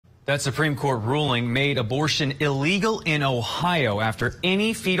That Supreme Court ruling made abortion illegal in Ohio after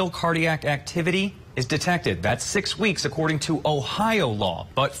any fetal cardiac activity is detected. That's 6 weeks according to Ohio law.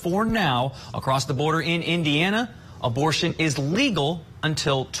 But for now, across the border in Indiana, abortion is legal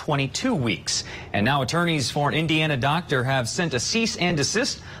until 22 weeks. And now attorneys for an Indiana doctor have sent a cease and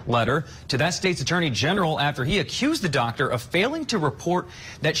desist letter to that state's attorney general after he accused the doctor of failing to report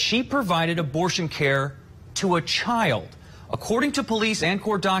that she provided abortion care to a child. According to police and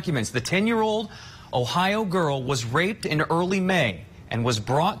court documents, the 10-year-old Ohio girl was raped in early May and was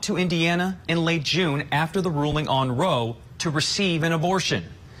brought to Indiana in late June after the ruling on Roe to receive an abortion.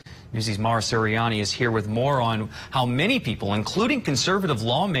 Newsy's Mara Suriani is here with more on how many people, including conservative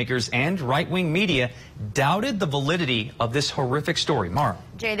lawmakers and right-wing media, doubted the validity of this horrific story. Mara.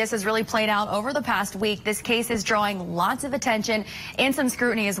 Jay, this has really played out over the past week. This case is drawing lots of attention and some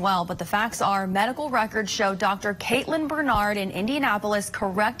scrutiny as well. But the facts are medical records show Dr. Caitlin Bernard in Indianapolis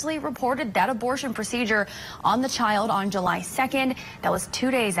correctly reported that abortion procedure on the child on July 2nd. That was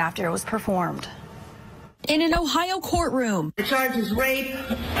 2 days after it was performed. In an Ohio courtroom, the charge is rape,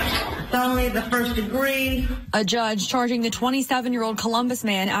 felony of the first degree. A judge charging the 27-year-old Columbus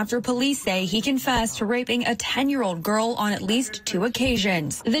man after police say he confessed to raping a 10-year-old girl on at least 2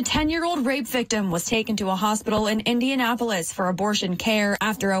 occasions. The 10-year-old rape victim was taken to a hospital in Indianapolis for abortion care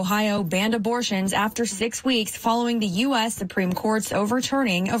after Ohio banned abortions after 6 weeks following the U.S. Supreme Court's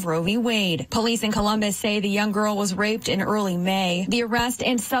overturning of Roe v. Wade. Police in Columbus say the young girl was raped in early May. The arrest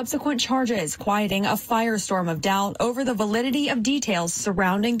and subsequent charges quieting a firestorm of doubt over the validity of details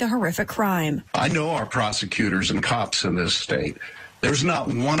surrounding the horrific crime. I know our prosecutors and cops in this state. There's not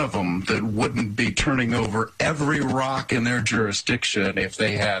one of them that wouldn't be turning over every rock in their jurisdiction if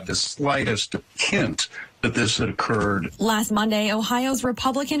they had the slightest hint that this had occurred. Last Monday, Ohio's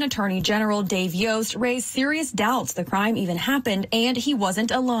Republican Attorney General Dave Yost raised serious doubts the crime even happened, and he wasn't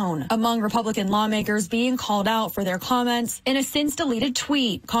alone. Among Republican lawmakers being called out for their comments, in a since-deleted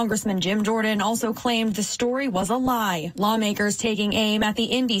tweet, Congressman Jim Jordan also claimed the story was a lie. Lawmakers taking aim at the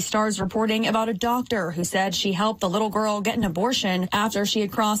Indy Star's reporting about a doctor who said she helped the little girl get an abortion after she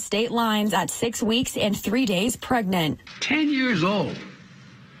had crossed state lines at 6 weeks and 3 days pregnant. 10 years old,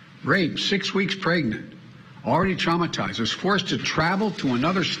 raped, 6 weeks pregnant. Already traumatized, was forced to travel to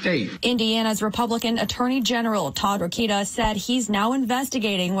another state. Indiana's Republican Attorney General Todd Rokita said he's now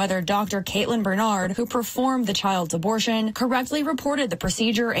investigating whether Dr. Caitlin Bernard, who performed the child's abortion, correctly reported the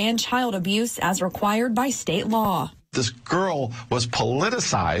procedure and child abuse as required by state law. This girl was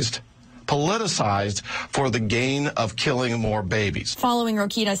politicized for the gain of killing more babies. Following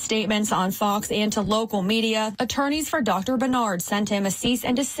Rokita's statements on Fox and to local media, attorneys for Dr. Bernard sent him a cease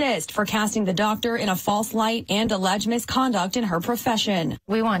and desist for casting the doctor in a false light and alleged misconduct in her profession.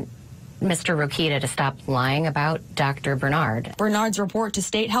 We want Mr. Rokita to stop lying about Dr. Bernard. Bernard's report to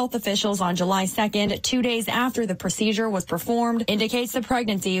state health officials on July 2nd, 2 days after the procedure was performed, indicates the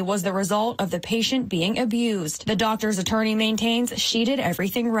pregnancy was the result of the patient being abused. The doctor's attorney maintains she did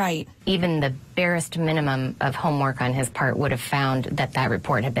everything right. Even the barest minimum of homework on his part would have found that that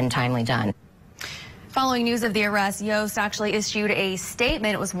report had been timely done. Following news of the arrest, Yost actually issued a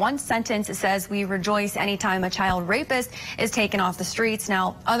statement. It was one sentence. It says, "We rejoice anytime a child rapist is taken off the streets."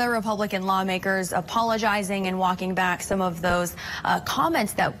 Now, other Republican lawmakers apologizing and walking back some of those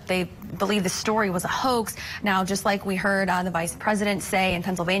comments that they believe the story was a hoax. Now, just like we heard the vice president say in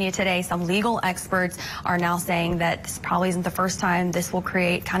Pennsylvania today, some legal experts are now saying that this probably isn't the first time this will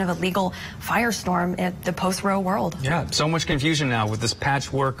create kind of a legal firestorm in the post-Roe world. Yeah, so much confusion now with this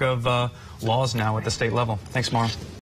patchwork of laws now at the state level. Thanks, Mara.